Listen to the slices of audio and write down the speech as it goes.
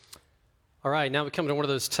All right, now we come to one of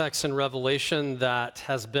those texts in Revelation that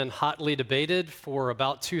has been hotly debated for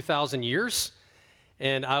about 2,000 years,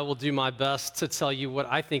 and I will do my best to tell you what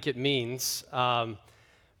I think it means.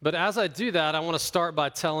 But as I do that, I want to start by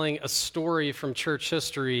telling a story from church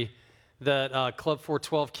history that Club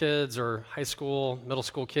 412 kids or high school, middle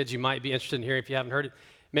school kids, you might be interested in hearing if you haven't heard it.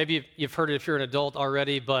 Maybe you've heard it if you're an adult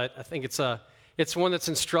already, but I think it's one that's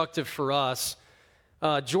instructive for us.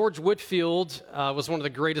 George Whitefield was one of the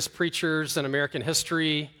greatest preachers in American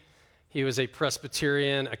history. He was a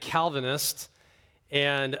Presbyterian, a Calvinist,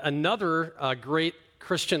 and another great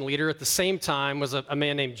Christian leader at the same time was a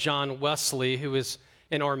man named John Wesley, who was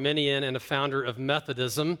an Arminian and a founder of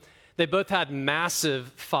Methodism. They both had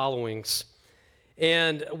massive followings.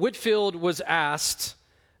 And Whitefield was asked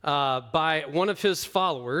by one of his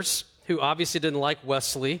followers, who obviously didn't like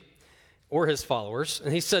Wesley or his followers,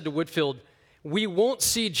 and he said to Whitefield, "We won't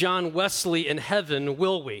see John Wesley in heaven,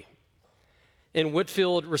 will we?" And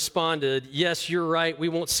Whitefield responded, "Yes, you're right. We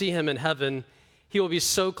won't see him in heaven. He will be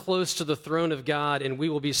so close to the throne of God, and we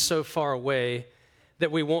will be so far away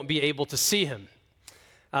that we won't be able to see him."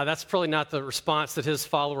 That's probably not the response that his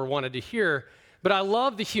follower wanted to hear, but I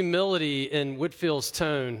love the humility in Whitefield's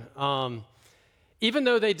tone. Even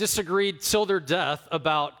though they disagreed till their death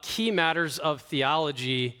about key matters of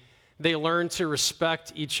theology, they learned to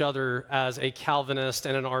respect each other as a Calvinist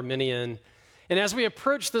and an Arminian. And as we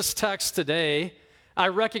approach this text today, I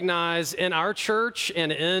recognize in our church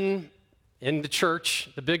and in the church,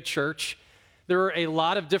 the big church, there are a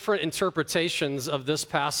lot of different interpretations of this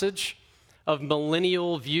passage, of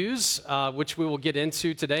millennial views, which we will get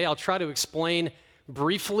into today. I'll try to explain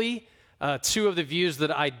briefly two of the views that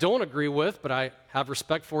I don't agree with, but I have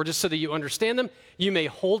respect for, just so that you understand them. You may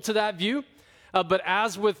hold to that view. But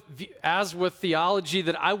as with theology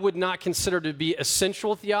that I would not consider to be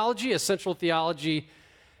essential theology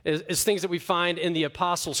is things that we find in the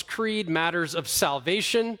Apostles' Creed, matters of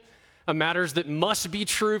salvation, matters that must be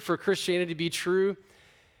true for Christianity to be true.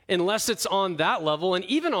 Unless it's on that level, and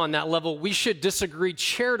even on that level, we should disagree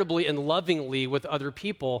charitably and lovingly with other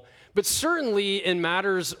people. But certainly in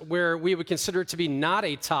matters where we would consider it to be not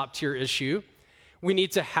a top-tier issue, we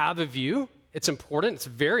need to have a view. It's important. It's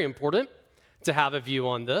very important to have a view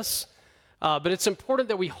on this. But it's important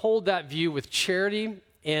that we hold that view with charity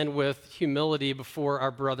and with humility before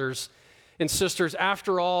our brothers and sisters.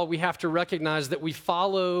 After all, we have to recognize that we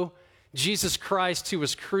follow Jesus Christ, who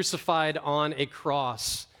was crucified on a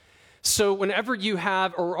cross. So whenever you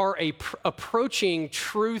have or are approaching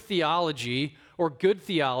true theology or good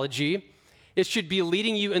theology, it should be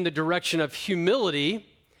leading you in the direction of humility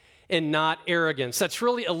and not arrogance. That's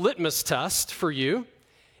really a litmus test for you.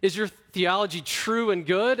 Is your theology true and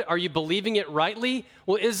good? Are you believing it rightly?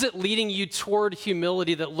 Well, is it leading you toward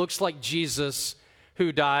humility that looks like Jesus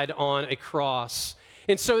who died on a cross?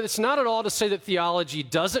 And so it's not at all to say that theology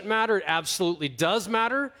doesn't matter. It absolutely does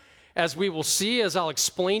matter. As we will see, as I'll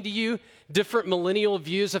explain to you, different millennial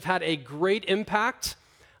views have had a great impact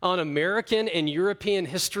on American and European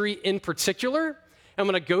history in particular. I'm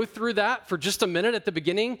going to go through that for just a minute at the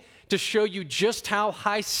beginning to show you just how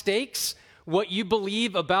high stakes what you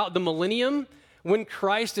believe about the millennium, when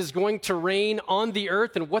Christ is going to reign on the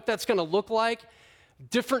earth and what that's going to look like.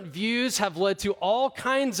 Different views have led to all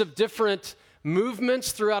kinds of different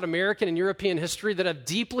movements throughout American and European history that have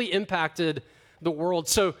deeply impacted the world.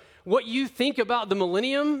 So what you think about the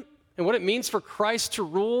millennium and what it means for Christ to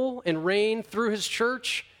rule and reign through his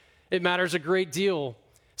church, it matters a great deal.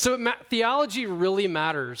 So theology really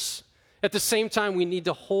matters. At the same time, we need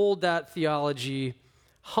to hold that theology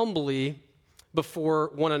humbly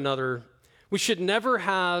before one another. We should never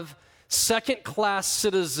have second-class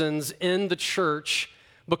citizens in the church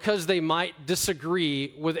because they might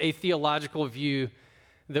disagree with a theological view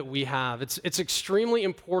that we have. It's extremely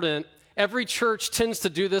important. Every church tends to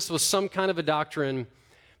do this with some kind of a doctrine,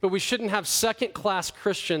 but we shouldn't have second-class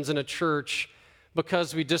Christians in a church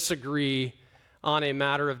because we disagree on a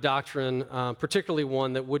matter of doctrine, particularly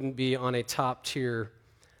one that wouldn't be on a top-tier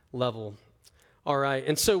level. All right,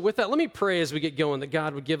 and so with that, let me pray as we get going that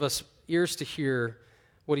God would give us ears to hear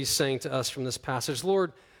what he's saying to us from this passage.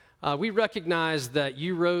 Lord, we recognize that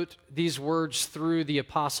you wrote these words through the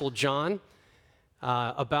Apostle John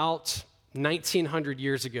about 1,900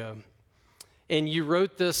 years ago. And you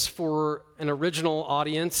wrote this for an original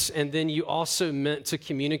audience, and then you also meant to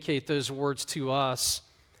communicate those words to us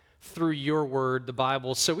through your word, the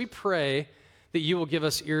Bible. So we pray that you will give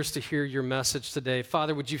us ears to hear your message today.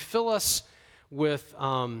 Father, would you fill us with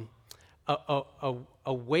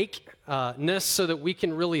awakeness so that we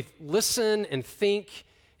can really listen and think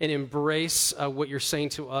and embrace what you're saying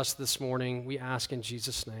to us this morning. We ask in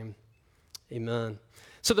Jesus' name. Amen.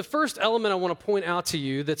 So the first element I want to point out to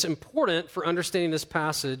you that's important for understanding this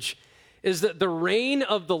passage is that the reign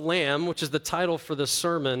of the Lamb, which is the title for this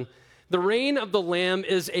sermon, the reign of the Lamb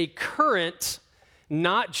is a current,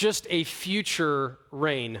 not just a future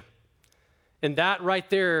reign. And that right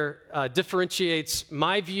there differentiates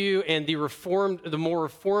my view and the more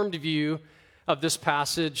reformed view of this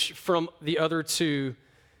passage from the other two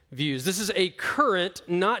views. This is a current,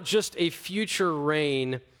 not just a future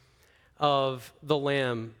reign of the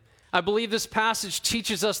Lamb. I believe this passage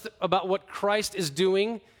teaches us about what Christ is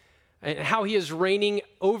doing and how he is reigning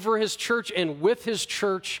over his church and with his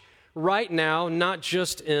church right now, not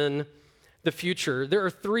just in the future. There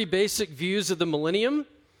are three basic views of the millennium.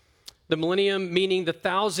 The millennium meaning the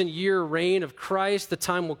 1,000-year reign of Christ, the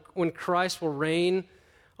time when Christ will reign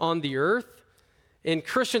on the earth. And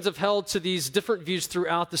Christians have held to these different views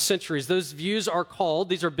throughout the centuries. Those views are called,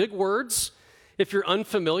 these are big words. If you're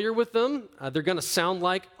unfamiliar with them, they're going to sound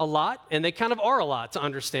like a lot, and they kind of are a lot to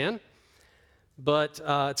understand. But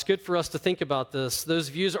it's good for us to think about this. Those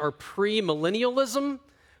views are premillennialism,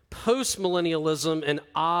 postmillennialism, and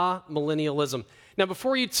amillennialism. Now,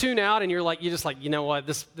 before you tune out and you're just like, you know what,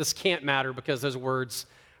 this can't matter because those words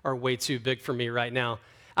are way too big for me right now,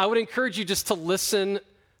 I would encourage you just to listen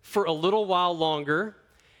for a little while longer.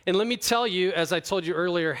 And let me tell you, as I told you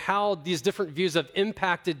earlier, how these different views have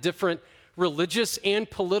impacted different religious and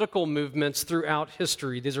political movements throughout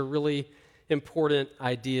history. These are really important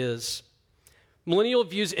ideas. Millennial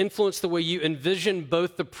views influence the way you envision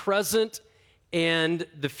both the present and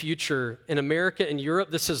the future. In America and Europe,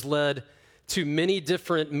 this has led to many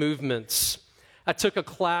different movements. I took a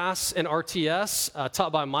class in RTS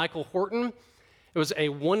taught by Michael Horton. It was a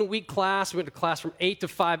one-week class. We went to class from 8 to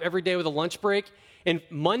 5 every day with a lunch break. And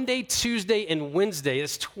Monday, Tuesday, and Wednesday,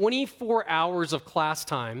 it's 24 hours of class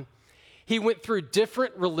time. He went through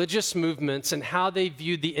different religious movements and how they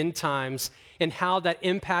viewed the end times and how that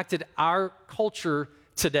impacted our culture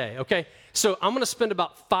today, okay? So I'm going to spend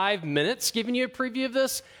about 5 minutes giving you a preview of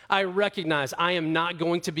this. I recognize I am not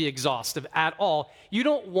going to be exhaustive at all. You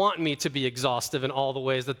don't want me to be exhaustive in all the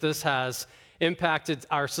ways that this has impacted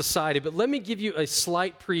our society, but let me give you a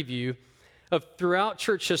slight preview of throughout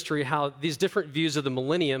church history how these different views of the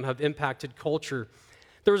millennium have impacted culture.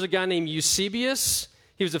 There was a guy named Eusebius.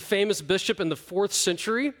 He was a famous bishop in the 4th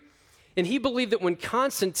century, and he believed that when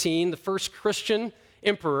Constantine, the first Christian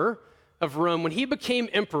emperor of Rome, when he became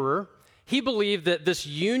emperor, he believed that this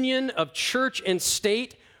union of church and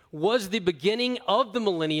state was the beginning of the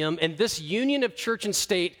millennium, and this union of church and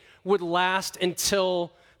state would last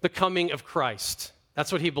until the coming of Christ.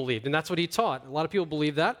 That's what he believed, and that's what he taught. A lot of people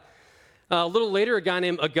believe that. A little later, a guy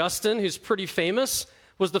named Augustine, who's pretty famous,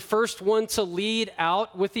 was the first one to lead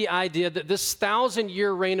out with the idea that this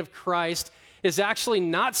 1,000-year reign of Christ is actually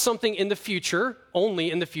not something in the future,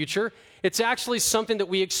 only in the future. It's actually something that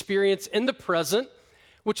we experience in the present,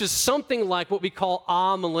 which is something like what we call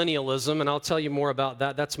amillennialism, and I'll tell you more about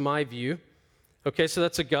that. That's my view. Okay, so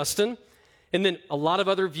that's Augustine. And then a lot of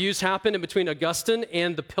other views happened in between Augustine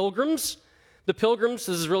and the Pilgrims. The Pilgrims,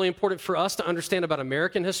 this is really important for us to understand about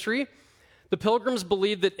American history. The Pilgrims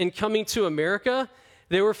believed that in coming to America,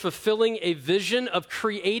 they were fulfilling a vision of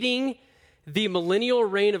creating the millennial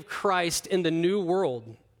reign of Christ in the new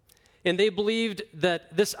world. And they believed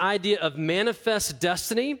that this idea of manifest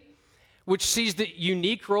destiny, which sees the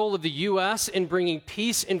unique role of the U.S. in bringing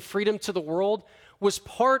peace and freedom to the world, was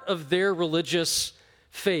part of their religious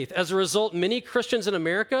faith. As a result, many Christians in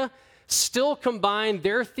America still combine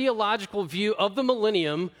their theological view of the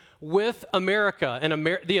millennium with America and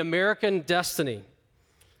the American destiny.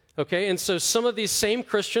 Okay, and so some of these same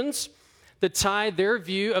Christians that tie their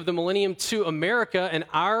view of the millennium to America and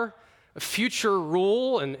our future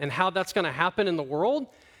rule and how that's going to happen in the world,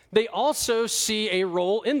 they also see a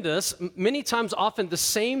role in this. Many times, often the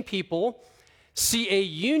same people see a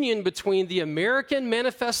union between the American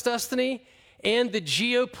manifest destiny and the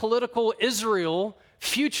geopolitical Israel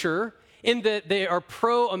future, in that they are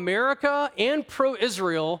pro-America and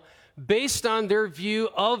pro-Israel based on their view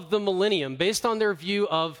of the millennium, based on their view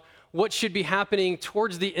of what should be happening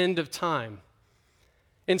towards the end of time.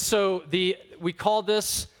 And so we call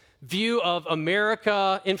this view of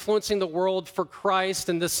America influencing the world for Christ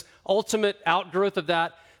and this ultimate outgrowth of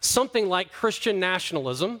that something like Christian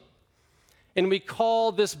nationalism. And we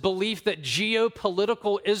call this belief that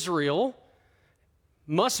geopolitical Israel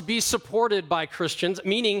must be supported by Christians,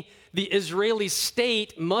 meaning the Israeli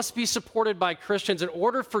state must be supported by Christians in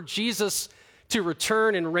order for Jesus to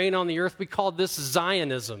return and reign on the earth. We call this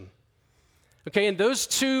Zionism. Okay, and those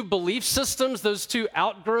two belief systems, those two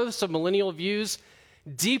outgrowths of millennial views,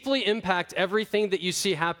 deeply impact everything that you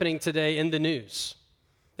see happening today in the news.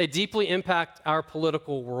 They deeply impact our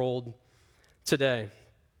political world today.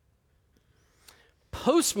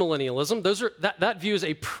 Postmillennialism, that view is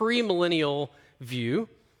a premillennial view.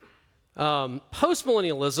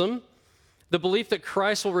 Postmillennialism, the belief that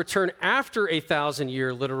Christ will return after a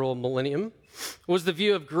 1,000-year literal millennium, was the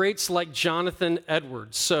view of greats like Jonathan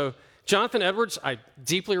Edwards. So Jonathan Edwards, I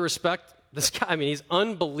deeply respect this guy. I mean, he's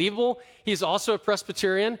unbelievable. He's also a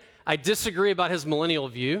Presbyterian. I disagree about his millennial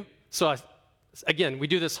view. So again, we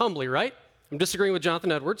do this humbly, right? I'm disagreeing with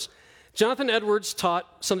Jonathan Edwards. Jonathan Edwards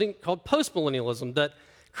taught something called postmillennialism, that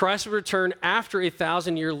Christ would return after a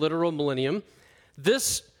 1,000-year literal millennium.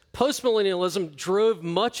 This postmillennialism drove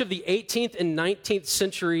much of the 18th and 19th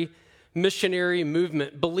century missionary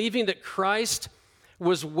movement, believing that Christ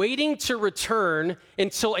was waiting to return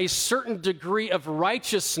until a certain degree of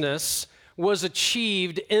righteousness was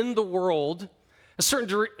achieved in the world, a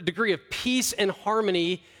certain degree of peace and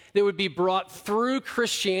harmony that would be brought through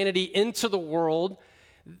Christianity into the world.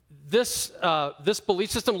 This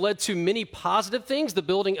belief system led to many positive things, the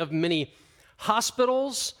building of many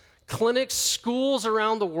hospitals, clinics, schools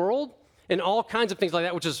around the world, and all kinds of things like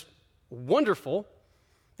that, which is wonderful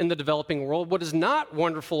in the developing world. What is not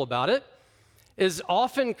wonderful about it is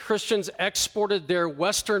often Christians exported their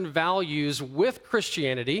Western values with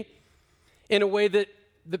Christianity in a way that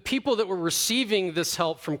the people that were receiving this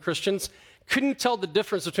help from Christians couldn't tell the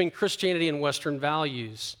difference between Christianity and Western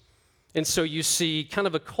values. And so you see kind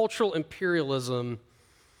of a cultural imperialism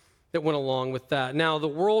that went along with that. Now, the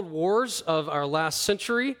world wars of our last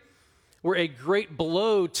century were a great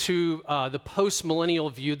blow to the post-millennial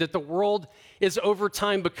view that the world is over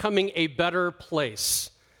time becoming a better place.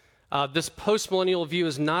 This post-millennial view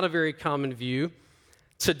is not a very common view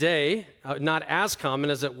today, not as common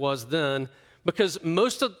as it was then, because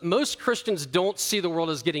most Christians don't see the world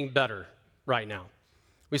as getting better right now.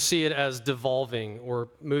 We see it as devolving or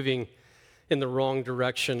moving in the wrong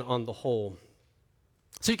direction on the whole.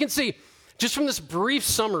 So you can see, just from this brief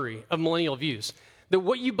summary of millennial views, that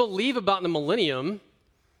what you believe about the millennium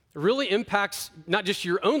really impacts not just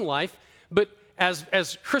your own life, but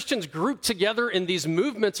as Christians group together in these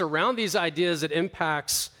movements around these ideas, it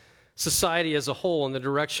impacts society as a whole in the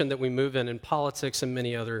direction that we move in politics and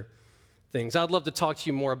many other things. I'd love to talk to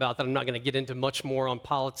you more about that. I'm not going to get into much more on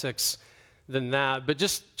politics than that, but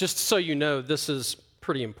just so you know, this is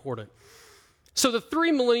pretty important. So the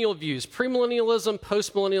three millennial views, premillennialism,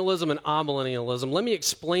 postmillennialism, and amillennialism, let me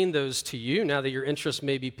explain those to you now that your interest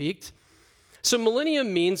may be piqued. So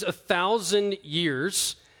millennium means 1,000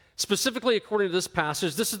 years. Specifically, according to this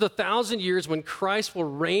passage, this is the 1,000 years when Christ will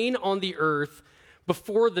reign on the earth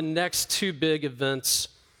before the next two big events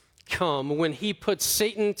come, when he puts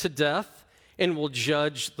Satan to death and will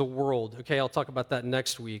judge the world. Okay, I'll talk about that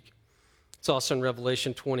next week. It's also in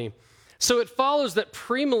Revelation 20. So it follows that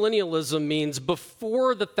premillennialism means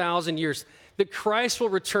before the 1,000 years, that Christ will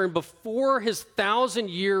return before his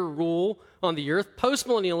 1,000-year rule on the earth.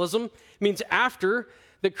 Postmillennialism means after,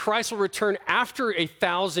 that Christ will return after a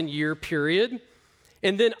 1,000-year period.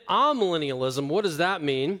 And then amillennialism, what does that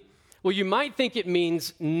mean? Well, you might think it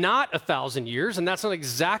means not 1,000 years, and that's not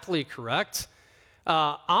exactly correct.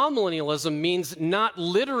 Amillennialism means not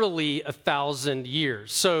literally 1,000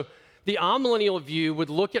 years. So the amillennial view would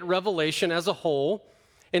look at Revelation as a whole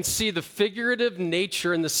and see the figurative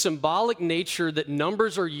nature and the symbolic nature that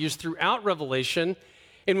numbers are used throughout Revelation,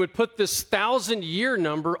 and would put this 1,000-year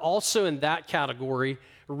number also in that category,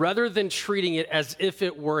 rather than treating it as if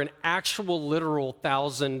it were an actual literal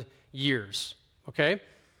 1,000 years. Okay?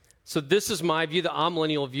 So this is my view, the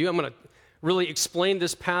amillennial view. I'm going to really explain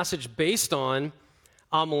this passage based on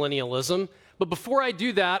amillennialism. But before I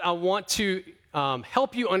do that, I want to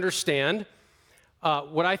help you understand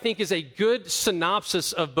what I think is a good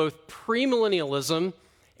synopsis of both premillennialism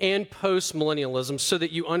and postmillennialism so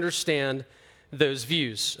that you understand those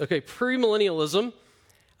views. Okay, premillennialism,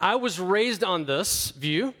 I was raised on this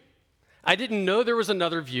view. I didn't know there was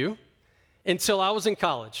another view until I was in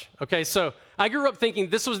college. Okay, so I grew up thinking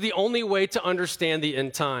this was the only way to understand the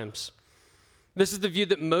end times. This is the view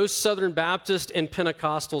that most Southern Baptists and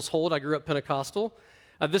Pentecostals hold. I grew up Pentecostal.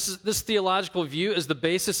 This theological view is the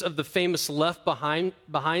basis of the famous Left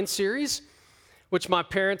Behind series, which my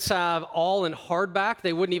parents have all in hardback.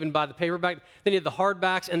 They wouldn't even buy the paperback. They need the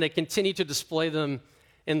hardbacks, and they continue to display them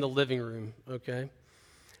in the living room, okay?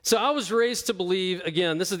 So I was raised to believe,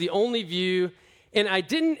 again, this is the only view, and I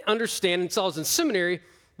didn't understand until I was in seminary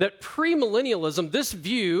that premillennialism, this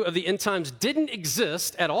view of the end times, didn't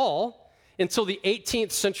exist at all until the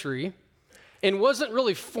 18th century, and wasn't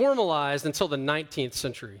really formalized until the 19th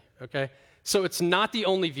century, okay? So it's not the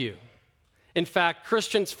only view. In fact,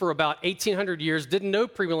 Christians for about 1,800 years didn't know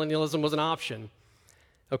premillennialism was an option.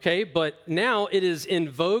 Okay, but now it is in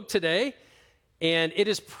vogue today, and it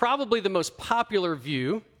is probably the most popular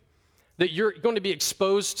view that you're going to be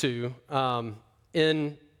exposed to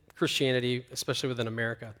in Christianity, especially within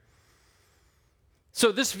America.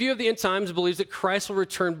 So this view of the end times believes that Christ will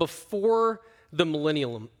return before the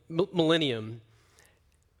millennium.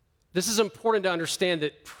 This is important to understand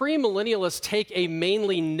that premillennialists take a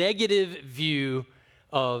mainly negative view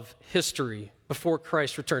of history before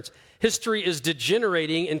Christ returns. History is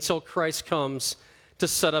degenerating until Christ comes to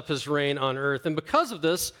set up his reign on earth. And because of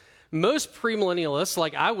this, most premillennialists,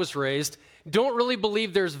 like I was raised, don't really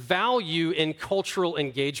believe there's value in cultural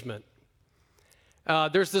engagement.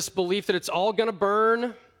 There's this belief that it's all going to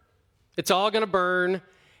burn. It's all going to burn.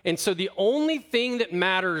 And so the only thing that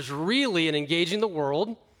matters really in engaging the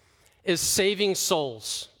world is saving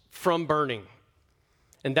souls from burning.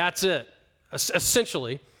 And that's it.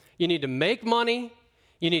 Essentially, you need to make money,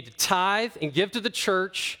 you need to tithe and give to the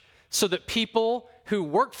church so that people who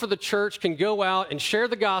work for the church can go out and share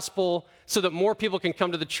the gospel so that more people can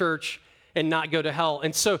come to the church and not go to hell.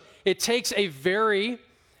 And so it takes a very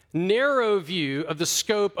narrow view of the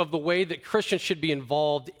scope of the way that Christians should be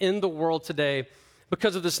involved in the world today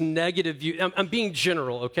because of this negative view. I'm being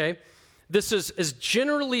general, okay? This is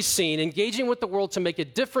generally seen, engaging with the world to make a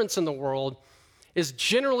difference in the world is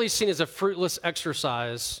generally seen as a fruitless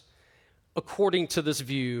exercise according to this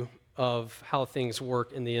view of how things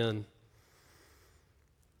work in the end.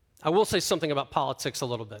 I will say something about politics a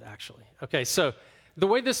little bit, actually. Okay, so the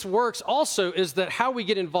way this works also is that how we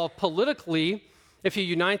get involved politically, if you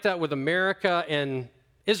unite that with America and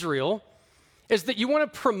Israel, is that you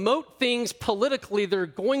want to promote things politically that are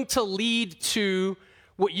going to lead to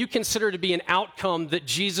what you consider to be an outcome that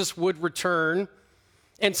Jesus would return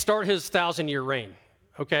and start his 1,000-year reign,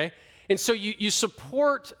 okay? And so you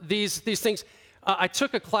support these things. I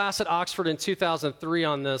took a class at Oxford in 2003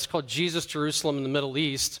 on this called Jesus, Jerusalem, and the Middle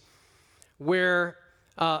East, where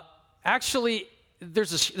actually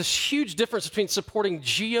there's this huge difference between supporting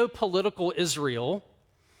geopolitical Israel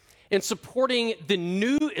and supporting the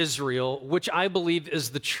new Israel, which I believe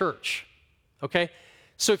is the church, okay?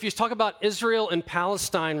 So if you talk about Israel and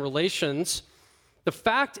Palestine relations, the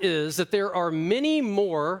fact is that there are many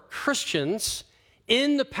more Christians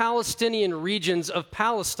in the Palestinian regions of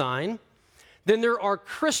Palestine than there are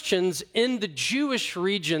Christians in the Jewish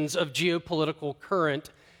regions of geopolitical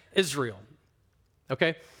current Israel,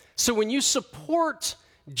 okay? So when you support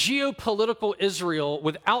geopolitical Israel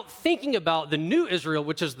without thinking about the new Israel,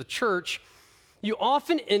 which is the church, you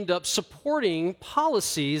often end up supporting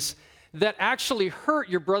policies that actually hurt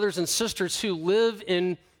your brothers and sisters who live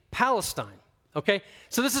in Palestine, okay?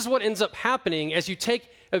 So this is what ends up happening as you take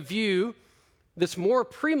a view that's more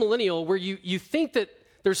premillennial, where you think that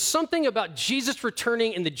there's something about Jesus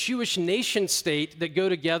returning and the Jewish nation state that go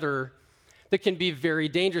together that can be very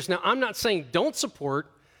dangerous. Now, I'm not saying don't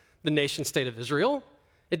support the nation state of Israel.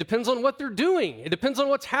 It depends on what they're doing. It depends on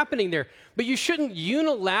what's happening there. But you shouldn't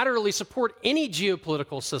unilaterally support any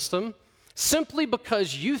geopolitical system simply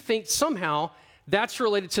because you think somehow that's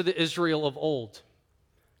related to the Israel of old.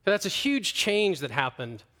 That's a huge change that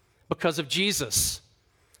happened because of Jesus,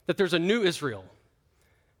 that there's a new Israel.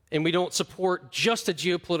 And we don't support just a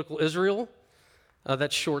geopolitical Israel.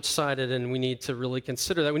 That's short-sighted, and we need to really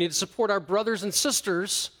consider that. We need to support our brothers and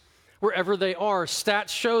sisters wherever they are. Stats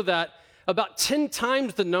show that about 10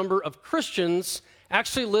 times the number of Christians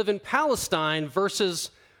actually live in Palestine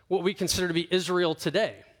versus what we consider to be Israel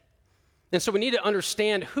today. And so we need to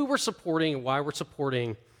understand who we're supporting and why we're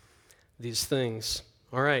supporting these things.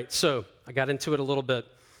 All right, so I got into it a little bit.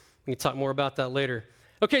 We can talk more about that later.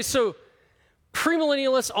 Okay, so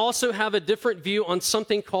premillennialists also have a different view on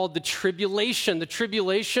something called the tribulation. The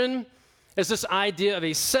tribulation is this idea of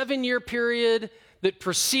a 7-year period that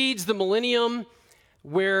precedes the millennium,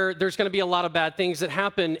 where there's going to be a lot of bad things that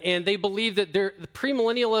happen. And they believe that the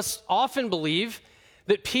premillennialists often believe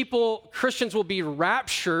that Christians will be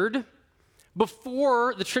raptured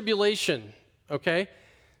before the tribulation, okay?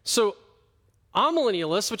 So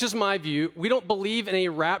amillennialists, which is my view, we don't believe in a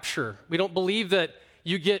rapture. We don't believe that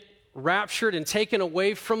you get raptured and taken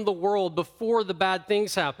away from the world before the bad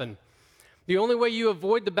things happen. The only way you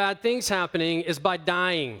avoid the bad things happening is by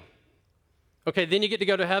dying. Okay, then you get to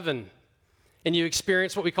go to heaven, and you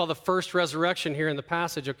experience what we call the first resurrection here in the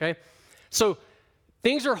passage, okay? So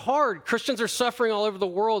things are hard. Christians are suffering all over the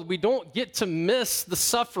world. We don't get to miss the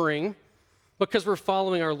suffering because we're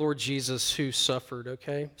following our Lord Jesus who suffered,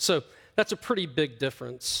 okay? So that's a pretty big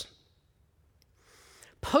difference.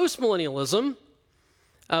 Postmillennialism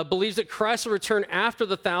believes that Christ will return after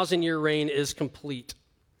the 1,000-year reign is complete.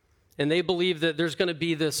 And they believe that there's going to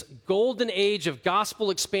be this golden age of gospel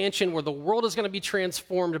expansion where the world is going to be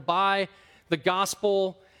transformed by the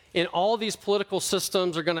gospel, and all these political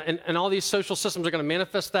systems are going to, and all these social systems are going to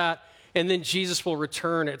manifest that, and then Jesus will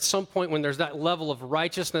return at some point when there's that level of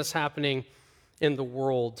righteousness happening in the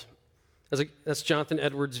world. That's Jonathan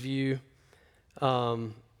Edwards' view.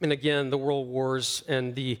 And again, the world wars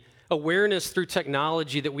and the awareness through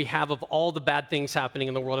technology that we have of all the bad things happening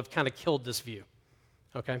in the world have kind of killed this view,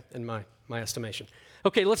 okay, in my estimation.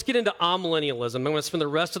 Okay, let's get into amillennialism. I'm going to spend the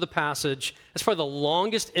rest of the passage. That's probably the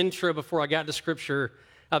longest intro before I got to Scripture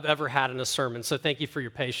I've ever had in a sermon, so thank you for your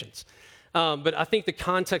patience. But I think the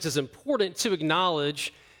context is important to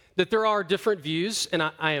acknowledge that there are different views, and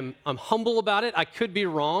I'm humble about it. I could be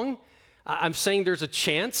wrong. I'm saying there's a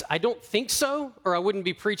chance. I don't think so, or I wouldn't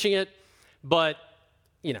be preaching it, but,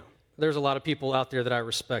 you know, there's a lot of people out there that I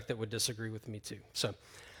respect that would disagree with me too. So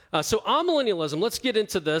amillennialism, let's get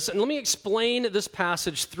into this, and let me explain this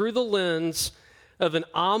passage through the lens of an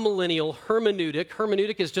amillennial hermeneutic.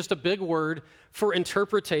 Hermeneutic is just a big word for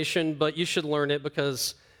interpretation, but you should learn it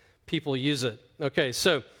because people use it. Okay,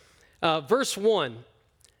 so verse 1.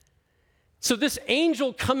 So this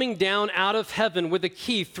angel coming down out of heaven with a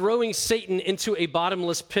key, throwing Satan into a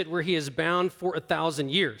bottomless pit where he is bound for 1,000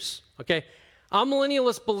 years. Okay,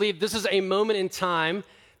 amillennialists believe this is a moment in time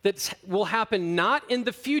that will happen not in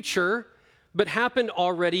the future, but happened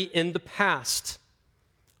already in the past.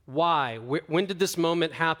 Why? When did this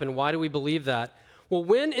moment happen? Why do we believe that? Well,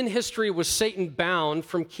 when in history was Satan bound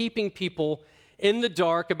from keeping people in the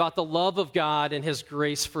dark about the love of God and his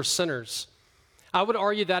grace for sinners? I would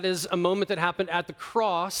argue that is a moment that happened at the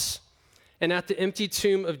cross and at the empty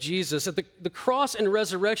tomb of Jesus. At the cross and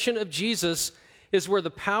resurrection of Jesus is where the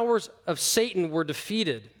powers of Satan were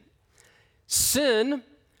defeated. Sin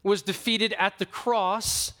was defeated at the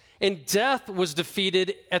cross, and death was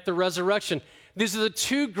defeated at the resurrection. These are the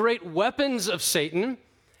two great weapons of Satan,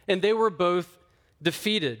 and they were both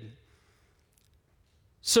defeated.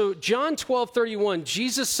 So John 12:31,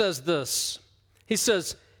 Jesus says this. He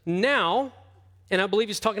says, now, and I believe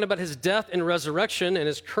he's talking about his death and resurrection and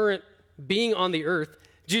his current being on the earth.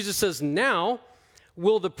 Jesus says, now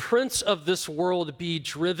will the prince of this world be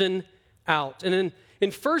driven out. And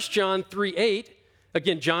in 1 John 3:8,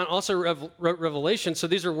 again, John also wrote Revelation, so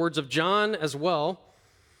these are words of John as well.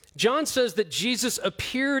 John says that Jesus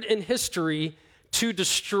appeared in history to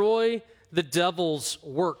destroy the devil's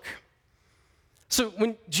work. So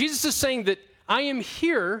when Jesus is saying that I am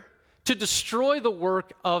here to destroy the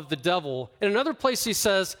work of the devil, in another place he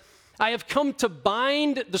says, I have come to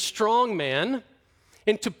bind the strong man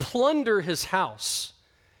and to plunder his house.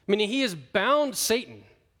 Meaning he has bound Satan.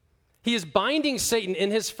 He is binding Satan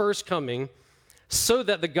in his first coming so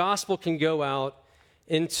that the gospel can go out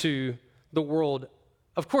into the world.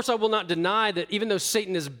 Of course, I will not deny that even though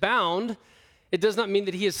Satan is bound, it does not mean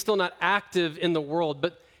that he is still not active in the world,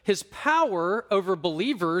 but his power over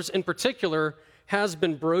believers in particular has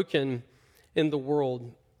been broken in the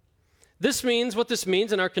world. What this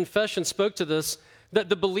means, and our confession spoke to this, that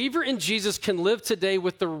the believer in Jesus can live today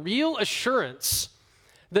with the real assurance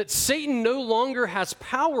that Satan no longer has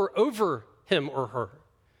power over him or her.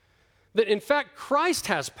 That in fact, Christ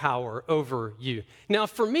has power over you. Now,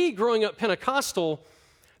 for me, growing up Pentecostal,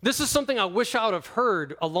 this is something I wish I would have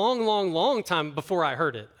heard a long, long, long time before I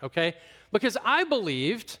heard it, okay? Because I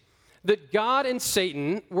believed that God and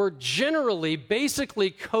Satan were generally, basically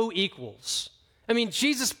co-equals. I mean,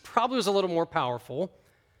 Jesus probably was a little more powerful.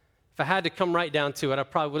 If I had to come right down to it, I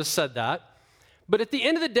probably would have said that. But at the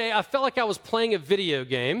end of the day, I felt like I was playing a video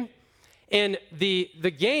game, and the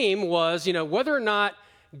game was, whether or not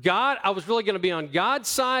I was really going to be on God's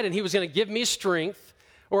side and he was going to give me strength,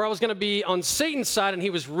 or I was going to be on Satan's side and he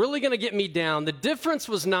was really going to get me down. The difference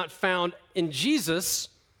was not found in Jesus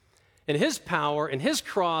and his power and his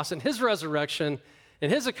cross and his resurrection and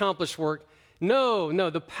his accomplished work. No,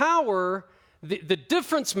 the power, the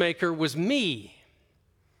difference maker was me.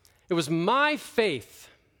 It was my faith.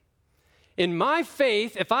 In my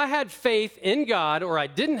faith, if I had faith in God or I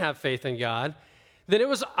didn't have faith in God, then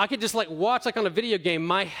I could just watch on a video game,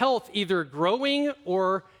 my health either growing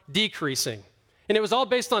or decreasing. And it was all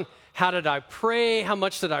based on how did I pray? How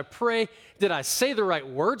much did I pray? Did I say the right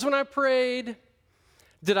words when I prayed?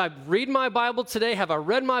 Did I read my Bible today? Have I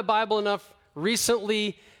read my Bible enough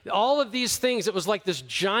recently? All of these things, it was like this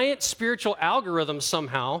giant spiritual algorithm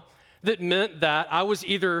somehow that meant that I was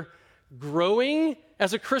either growing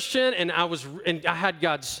as a Christian and I had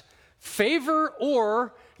God's favor,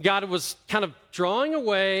 or God was kind of drawing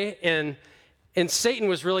away and Satan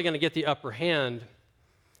was really going to get the upper hand.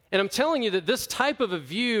 And I'm telling you that this type of a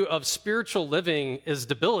view of spiritual living is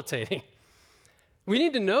debilitating. We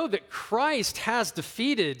need to know that Christ has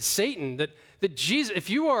defeated Satan, that Jesus, if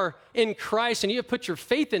you are in Christ and you have put your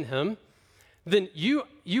faith in him, then you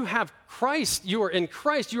have Christ, you are in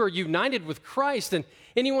Christ, you are united with Christ, and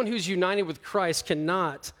anyone who's united with Christ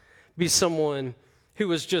cannot be someone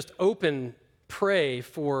who is just open prey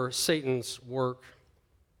for Satan's work.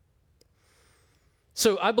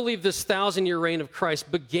 So I believe this 1,000-year reign of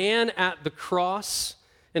Christ began at the cross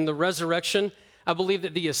and the resurrection. I believe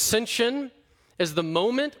that the ascension is the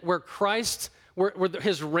moment where Christ, where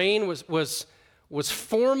his reign was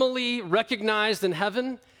formally recognized in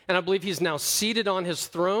heaven, and I believe he's now seated on his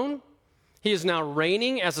throne. He is now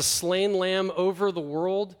reigning as a slain lamb over the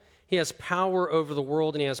world. He has power over the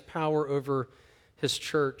world, and he has power over his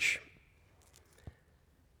church.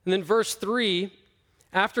 And then verse 3,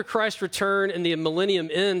 after Christ's return and the millennium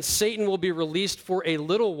ends, Satan will be released for a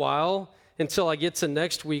little while until I get to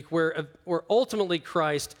next week, where ultimately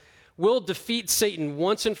Christ will defeat Satan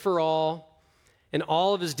once and for all, and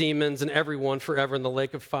all of his demons and everyone forever in the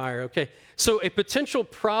lake of fire. Okay, so a potential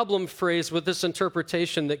problem phrase with this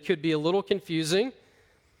interpretation that could be a little confusing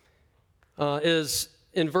is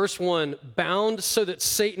in verse 1, bound so that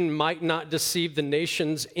Satan might not deceive the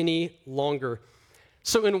nations any longer.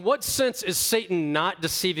 So in what sense is Satan not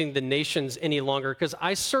deceiving the nations any longer? Because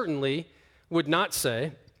I certainly would not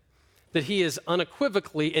say that he is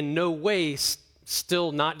unequivocally in no way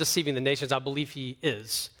still not deceiving the nations. I believe he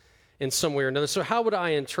is in some way or another. So how would I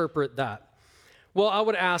interpret that? Well, I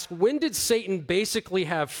would ask, when did Satan basically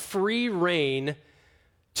have free reign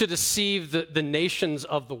to deceive the nations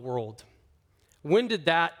of the world? When did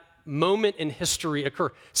that moment in history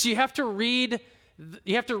occur? So you have to read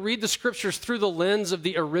the scriptures through the lens of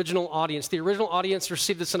the original audience. The original audience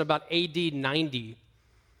received this in about AD 90.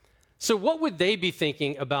 So what would they be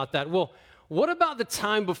thinking about that? Well, what about the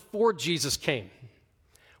time before Jesus came?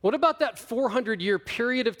 What about that 400-year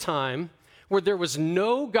period of time where there was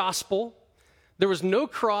no gospel, there was no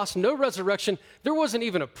cross, no resurrection, there wasn't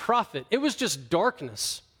even a prophet. It was just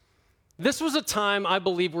darkness. This was a time, I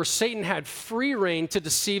believe, where Satan had free reign to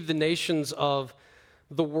deceive the nations of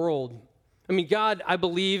the world. I mean, God, I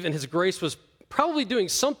believe, in his grace was probably doing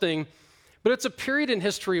something, but it's a period in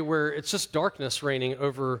history where it's just darkness reigning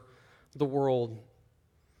over the world.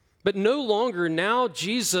 But no longer, now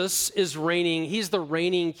Jesus is reigning. He's the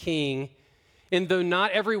reigning king. And though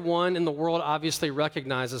not everyone in the world obviously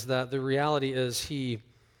recognizes that, the reality is he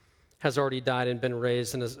has already died and been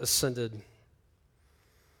raised and has ascended.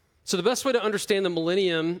 So the best way to understand the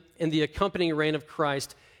millennium and the accompanying reign of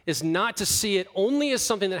Christ is not to see it only as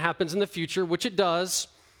something that happens in the future, which it does,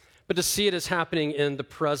 but to see it as happening in the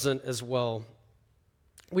present as well.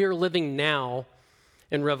 We are living now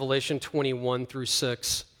in Revelation 21 through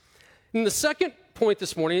 6. And the second point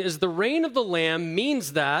this morning is the reign of the Lamb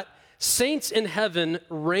means that saints in heaven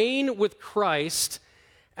reign with Christ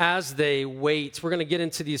as they wait. We're going to get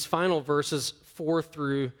into these final verses 4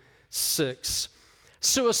 through 6.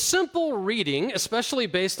 So a simple reading, especially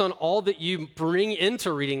based on all that you bring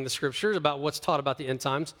into reading the scriptures about what's taught about the end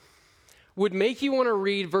times, would make you want to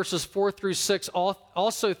read verses 4 through 6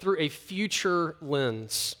 also through a future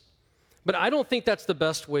lens. But I don't think that's the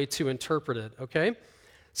best way to interpret it, okay?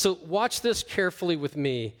 So watch this carefully with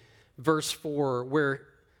me, verse 4, where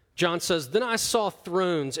John says, "Then I saw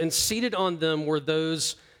thrones, and seated on them were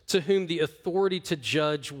those to whom the authority to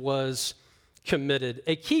judge was committed."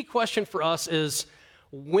 A key question for us is,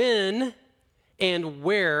 when and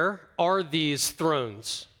where are these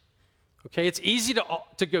thrones? Okay, it's easy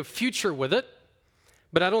to go future with it,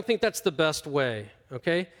 but I don't think that's the best way,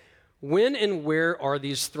 okay? When and where are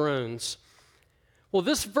these thrones? Well,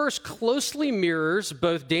 this verse closely mirrors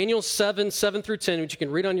both Daniel 7 through 10, which you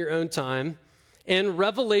can read on your own time, and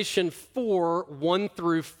Revelation 4, 1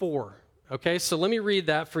 through 4. Okay, so let me read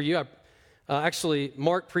that for you. Actually,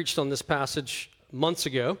 Mark preached on this passage months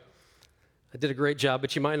ago. I did a great job,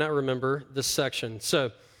 but you might not remember this section.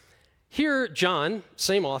 So here, John,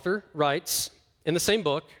 same author, writes in the same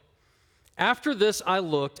book, "After this I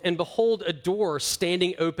looked, and behold, a door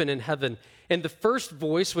standing open in heaven. And the first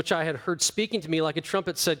voice which I had heard speaking to me like a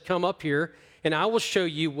trumpet said, 'Come up here, and I will show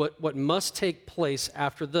you what must take place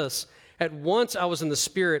after this.' At once I was in the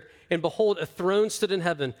Spirit, and behold, a throne stood in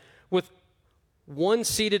heaven, with one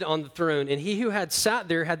seated on the throne. And he who had sat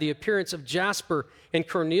there had the appearance of jasper and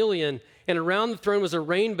cornelian, and around the throne was a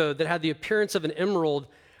rainbow that had the appearance of an emerald.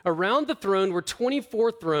 Around the throne were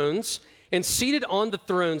 24 thrones, and seated on the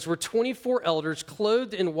thrones were 24 elders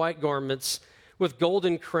clothed in white garments with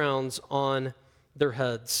golden crowns on their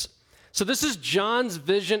heads." So this is John's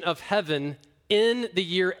vision of heaven in the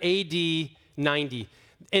year AD 90.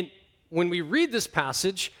 And when we read this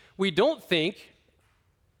passage, we don't think,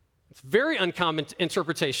 it's very uncommon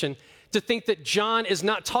interpretation, to think that John is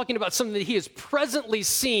not talking about something that he is presently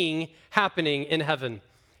seeing happening in heaven.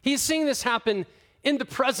 He's seeing this happen in the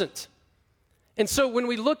present. And so when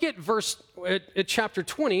we look at chapter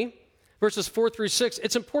 20, verses 4 through 6,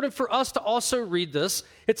 it's important for us to also read this.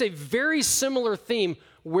 It's a very similar theme.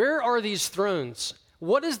 Where are these thrones?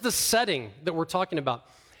 What is the setting that we're talking about?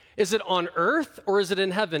 Is it on earth or is it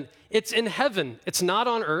in heaven? It's in heaven. It's not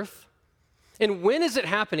on earth. And when is it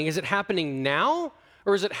happening? Is it happening now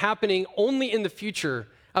or is it happening only in the future?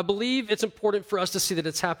 I believe it's important for us to see that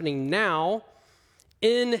it's happening now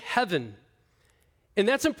in heaven. And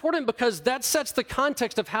that's important because that sets the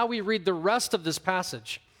context of how we read the rest of this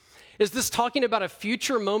passage. Is this talking about a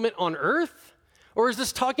future moment on earth, or is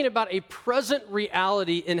this talking about a present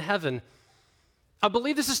reality in heaven? I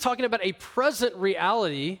believe this is talking about a present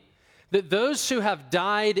reality that those who have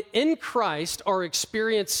died in Christ are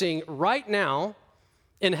experiencing right now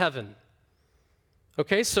in heaven.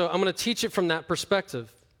 Okay, so I'm going to teach it from that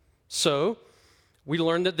perspective. So, we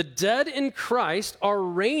learned that the dead in Christ are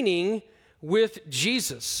reigning with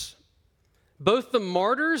Jesus. Both the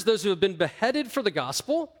martyrs, those who have been beheaded for the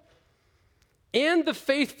gospel, and the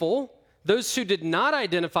faithful, those who did not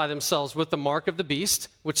identify themselves with the mark of the beast,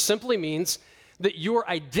 which simply means that your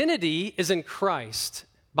identity is in Christ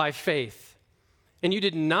by faith. And you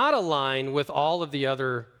did not align with all of the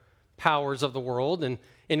other powers of the world. And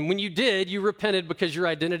when you did, you repented because your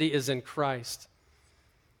identity is in Christ.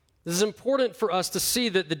 This is important for us to see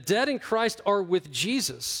that the dead in Christ are with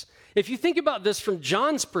Jesus. If you think about this from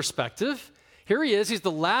John's perspective, here he is. He's the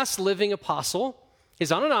last living apostle.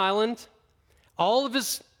 He's on an island. All of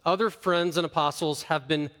his other friends and apostles have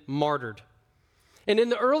been martyred. And in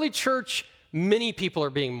the early church, many people are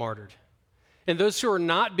being martyred. And those who are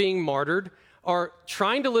not being martyred are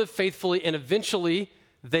trying to live faithfully, and eventually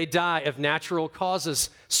they die of natural causes.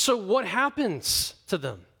 So what happens to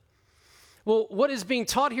them? Well, what is being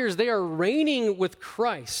taught here is they are reigning with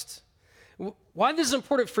Christ. Why this is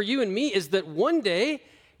important for you and me is that one day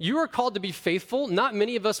you are called to be faithful. Not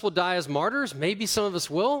many of us will die as martyrs. Maybe some of us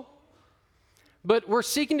will. But we're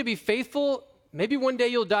seeking to be faithful. Maybe one day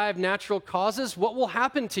you'll die of natural causes. What will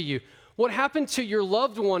happen to you? What happened to your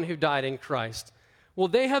loved one who died in Christ? Well,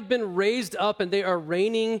 they have been raised up and they are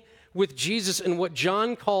reigning with Jesus in what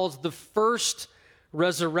John calls the first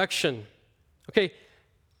resurrection. Okay,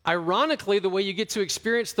 ironically, the way you get to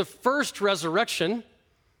experience the first resurrection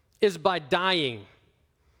is by dying.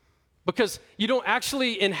 Because you don't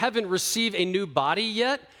actually in heaven receive a new body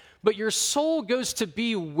yet, but your soul goes to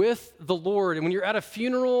be with the Lord. And when you're at a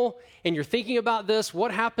funeral and you're thinking about this,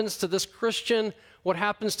 what happens to this Christian? What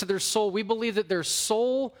happens to their soul? We believe that their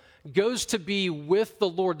soul goes to be with the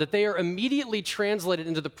Lord, that they are immediately translated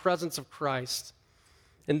into the presence of Christ.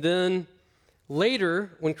 And then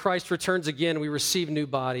later, when Christ returns again, we receive new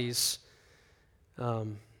bodies.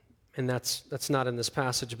 And that's not in this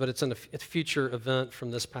passage, but it's in a future event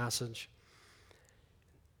from this passage.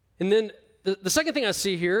 And then the second thing I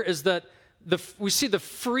see here is that we see the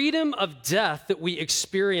freedom of death that we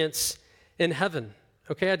experience in heaven.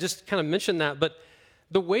 Okay, I just kind of mentioned that, but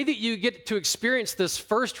the way that you get to experience this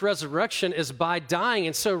first resurrection is by dying.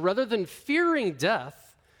 And so rather than fearing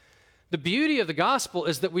death, the beauty of the gospel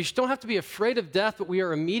is that we don't have to be afraid of death, but we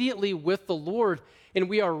are immediately with the Lord, and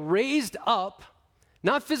we are raised up,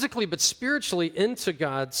 not physically, but spiritually, into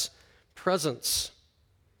God's presence.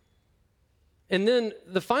 And then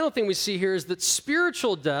the final thing we see here is that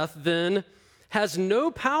spiritual death then has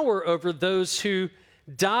no power over those who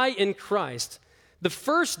die in Christ. The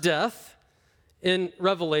first death in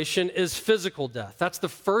Revelation is physical death. That's the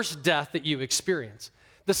first death that you experience.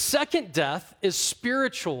 The second death is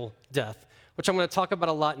spiritual death, which I'm going to talk about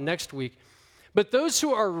a lot next week. But those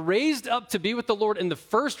who are raised up to be with the Lord in the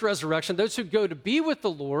first resurrection, those who go to be with the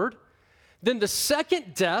Lord, then the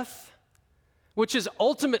second death, which is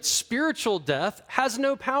ultimate spiritual death, has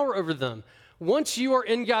no power over them. Once you are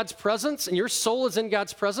in God's presence and your soul is in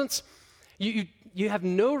God's presence, you have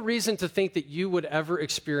no reason to think that you would ever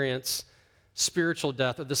experience spiritual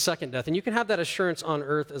death or the second death. And you can have that assurance on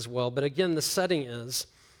earth as well. But again, the setting is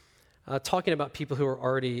talking about people who are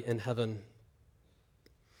already in heaven.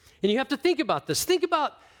 And you have to think about this. Think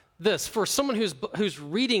about this for someone who's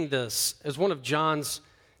reading this as one of John's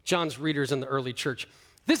readers in the early church.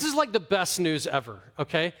 This is like the best news ever,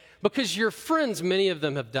 okay? Because your friends, many of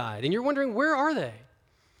them have died, and you're wondering, where are they?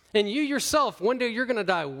 And you yourself, one day you're going to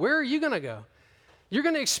die. Where are you going to go? You're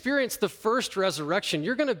going to experience the first resurrection.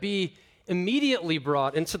 You're going to be immediately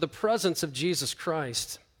brought into the presence of Jesus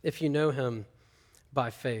Christ if you know him. by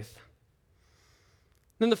faith.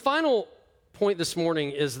 Then the final point this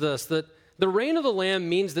morning is this, that the reign of the Lamb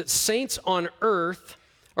means that saints on earth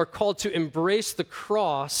are called to embrace the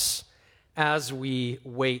cross as we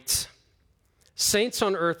wait. Saints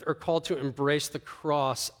on earth are called to embrace the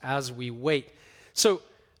cross as we wait. So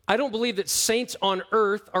I don't believe that saints on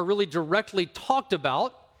earth are really directly talked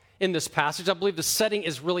about in this passage. I believe the setting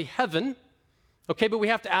is really heaven. Okay, but we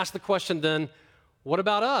have to ask the question then, what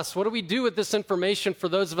about us? What do we do with this information for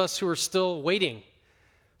those of us who are still waiting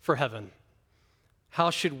for heaven? How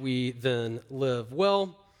should we then live?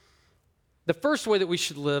 Well, the first way that we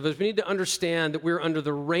should live is we need to understand that we're under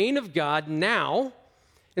the reign of God now.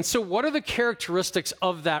 And so what are the characteristics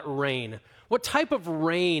of that reign? What type of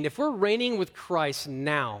reign? If we're reigning with Christ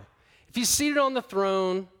now, if he's seated on the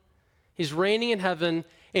throne, he's reigning in heaven,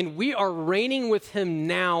 and we are reigning with him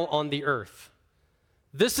now on the earth.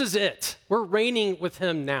 This is it. We're reigning with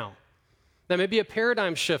him now. That may be a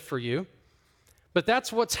paradigm shift for you, but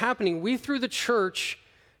that's what's happening. We, through the church,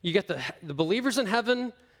 you get the believers in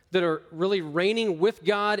heaven that are really reigning with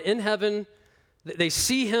God in heaven. They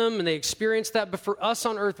see him and they experience that. But for us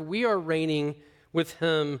on earth, we are reigning with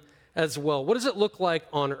him as well. What does it look like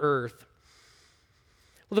on earth?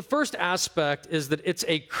 Well, the first aspect is that it's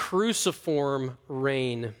a cruciform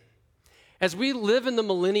reign. As we live in the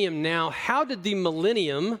millennium now, how did the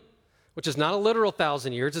millennium, which is not a literal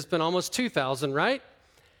 1,000 years, it's been almost 2,000, right?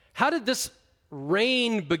 How did this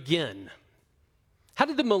reign begin? How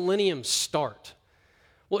did the millennium start?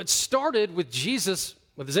 Well, it started with Jesus,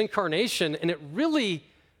 with his incarnation, and it really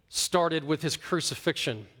started with his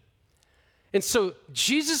crucifixion. And so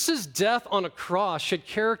Jesus' death on a cross should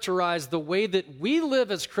characterize the way that we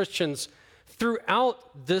live as Christians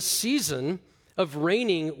throughout this season of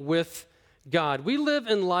reigning with God. We live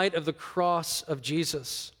in light of the cross of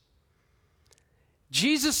Jesus.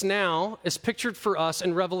 Jesus now is pictured for us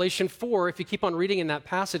in Revelation 4, if you keep on reading in that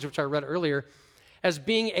passage, which I read earlier, as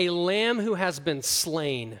being a lamb who has been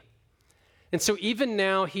slain. And so even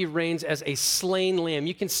now he reigns as a slain lamb.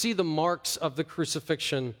 You can see the marks of the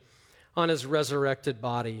crucifixion on his resurrected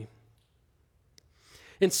body.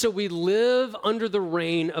 And so we live under the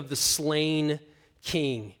reign of the slain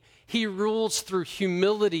king. He rules through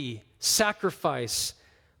humility, sacrifice,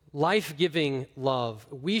 life-giving love.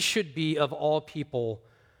 We should be, of all people,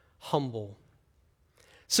 humble.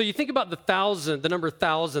 So you think about the number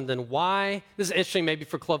 1,000, then why? This is interesting maybe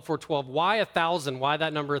for Club 412. Why 1,000? Why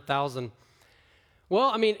that number 1,000? Well,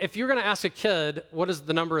 I mean, if you're going to ask a kid, what does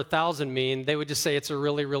the number 1,000 mean? They would just say it's a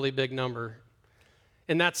really, really big number.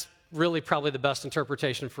 And that's really probably the best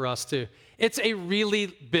interpretation for us too. It's a really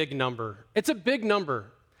big number. It's a big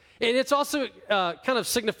number. And it's also kind of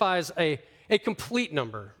signifies a complete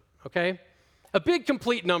number, okay? A big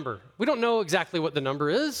complete number. We don't know exactly what the number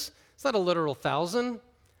is. It's not a literal 1,000.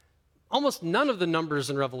 Almost none of the numbers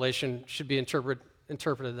in Revelation should be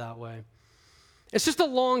interpreted that way. It's just a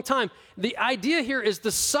long time. The idea here is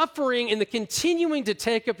the suffering and the continuing to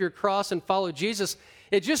take up your cross and follow Jesus,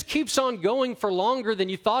 it just keeps on going for longer than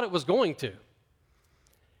you thought it was going to.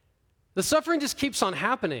 The suffering just keeps on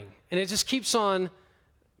happening, and it just keeps on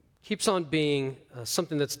being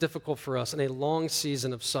something that's difficult for us in a long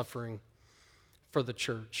season of suffering for the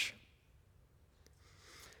church.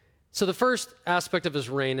 So the first aspect of his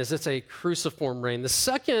reign is it's a cruciform reign. The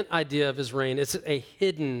second idea of his reign is a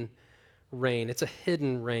hidden reign. It's a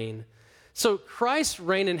hidden reign. So Christ's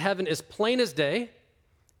reign in heaven is plain as day.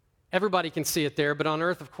 Everybody can see it there, but on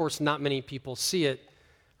earth, of course, not many people see it,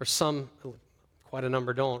 or some, quite a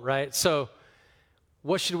number don't, right? So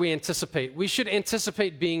what should we anticipate? We should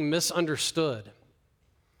anticipate being misunderstood.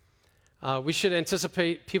 We should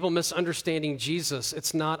anticipate people misunderstanding Jesus.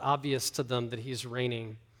 It's not obvious to them that he's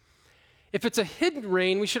reigning. If it's a hidden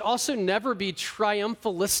reign, we should also never be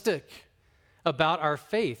triumphalistic about our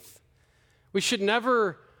faith. We should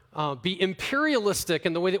never be imperialistic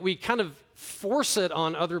in the way that we kind of force it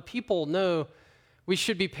on other people. No, we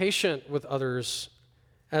should be patient with others,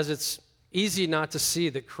 as it's easy not to see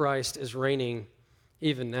that Christ is reigning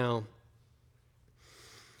even now.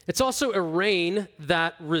 It's also a reign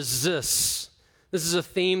that resists. This is a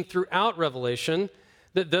theme throughout Revelation,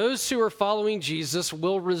 that those who are following Jesus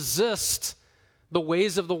will resist the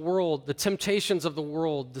ways of the world, the temptations of the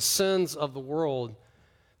world, the sins of the world.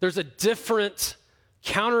 There's a different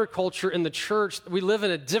counterculture in the church. We live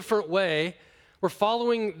in a different way. We're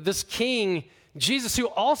following this king, Jesus, who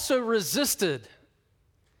also resisted.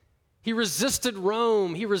 He resisted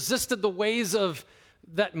Rome. He resisted the ways of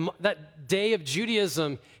that day of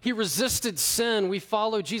Judaism. He resisted sin. We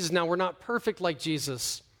follow Jesus. Now, we're not perfect like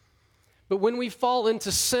Jesus. But when we fall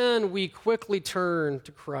into sin, we quickly turn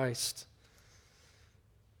to Christ.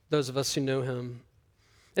 those of us who know him.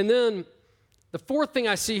 And then the fourth thing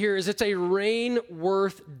I see here is it's a reign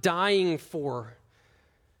worth dying for.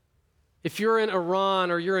 If you're in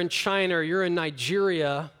Iran or you're in China or you're in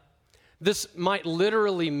Nigeria, this might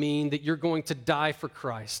literally mean that you're going to die for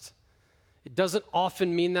Christ. It doesn't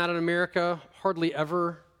often mean that in America, hardly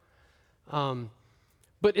ever.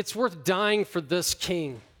 But it's worth dying for this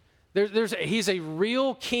king. He's a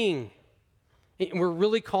real king. And we're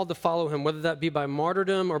really called to follow him, whether that be by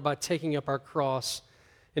martyrdom or by taking up our cross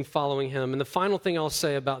and following him. And the final thing I'll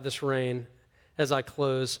say about this reign as I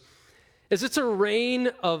close is it's a reign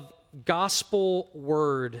of gospel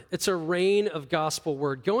word. It's a reign of gospel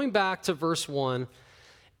word. Going back to verse 1,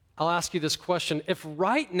 I'll ask you this question. If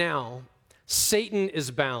right now Satan is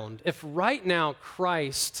bound, if right now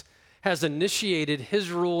Christ has initiated his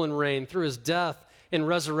rule and reign through his death and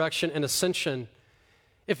resurrection and ascension,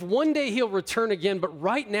 if one day he'll return again, but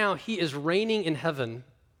right now he is reigning in heaven,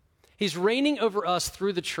 he's reigning over us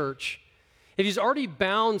through the church. If he's already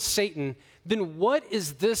bound Satan, then what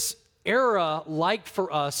is this era like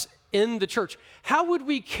for us in the church? How would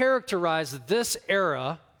we characterize this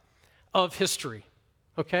era of history?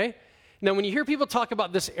 Okay? Now, when you hear people talk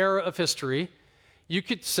about this era of history, you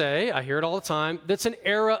could say, I hear it all the time, that's an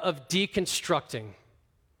era of deconstructing.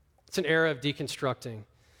 It's an era of deconstructing.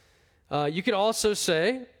 You could also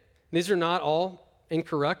say, these are not all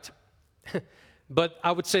incorrect, but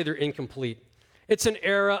I would say they're incomplete. It's an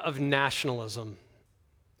era of nationalism.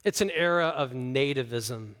 It's an era of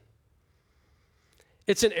nativism.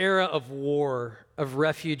 It's an era of war, of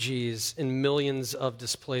refugees, and millions of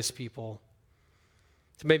displaced people.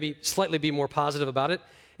 To maybe slightly be more positive about it,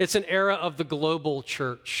 it's an era of the global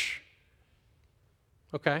church.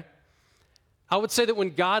 Okay? I would say that when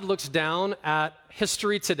God looks down at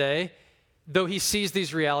history today, though he sees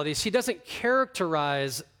these realities, he doesn't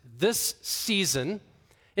characterize this season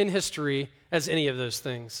in history as any of those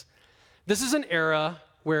things. This is an era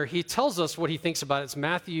where he tells us what he thinks about it. It's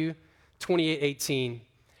Matthew 28:18,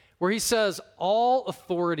 where he says, all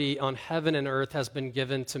authority on heaven and earth has been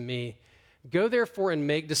given to me. Go therefore and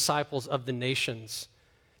make disciples of the nations.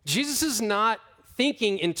 Jesus is not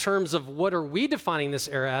thinking in terms of what are we defining this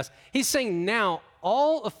era as. He's saying now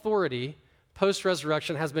all authority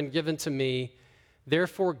post-resurrection has been given to me.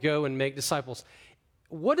 Therefore go and make disciples.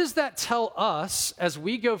 What does that tell us as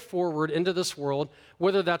we go forward into this world,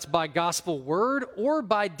 whether that's by gospel word or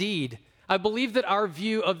by deed? I believe that our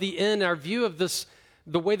view of the end, our view of this,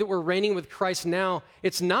 the way that we're reigning with Christ now,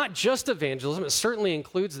 it's not just evangelism. It certainly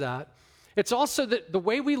includes that. It's also that the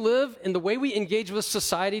way we live and the way we engage with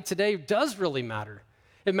society today does really matter.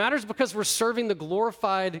 It matters because we're serving the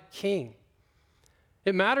glorified King.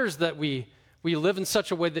 It matters that we live in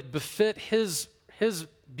such a way that befit his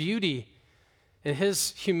beauty and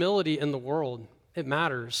his humility in the world. It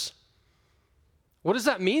matters. What does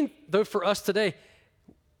that mean, though, for us today?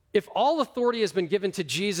 If all authority has been given to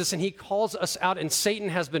Jesus and he calls us out and Satan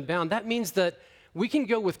has been bound, that means that we can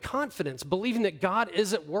go with confidence, believing that God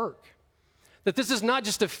is at work, that this is not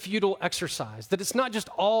just a futile exercise, that it's not just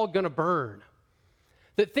all going to burn,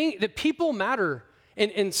 that people matter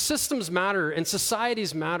and systems matter and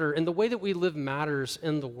societies matter and the way that we live matters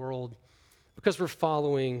in the world because we're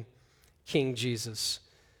following King Jesus.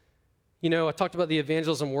 You know, I talked about the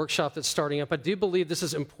evangelism workshop that's starting up. I do believe this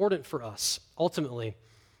is important for us, ultimately.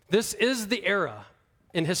 This is the era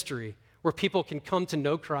in history where people can come to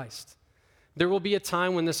know Christ. There will be a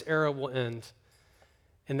time when this era will end,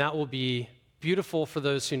 and that will be beautiful for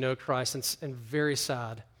those who know Christ and very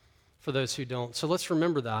sad for those who don't. So let's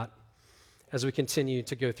remember that as we continue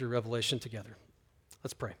to go through Revelation together.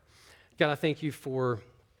 Let's pray. God, I thank you for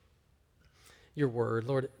your word.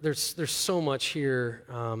 Lord, there's so much here.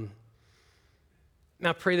 And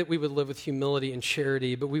I pray that we would live with humility and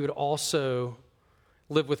charity, but we would also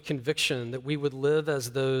live with conviction, that we would live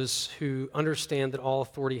as those who understand that all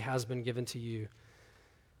authority has been given to you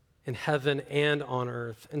in heaven and on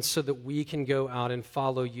earth, and so that we can go out and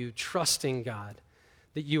follow you, trusting, God,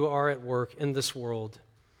 that you are at work in this world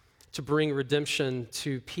to bring redemption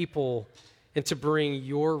to people and to bring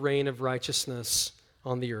your reign of righteousness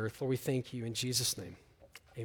on the earth. Lord, we thank you in Jesus' name.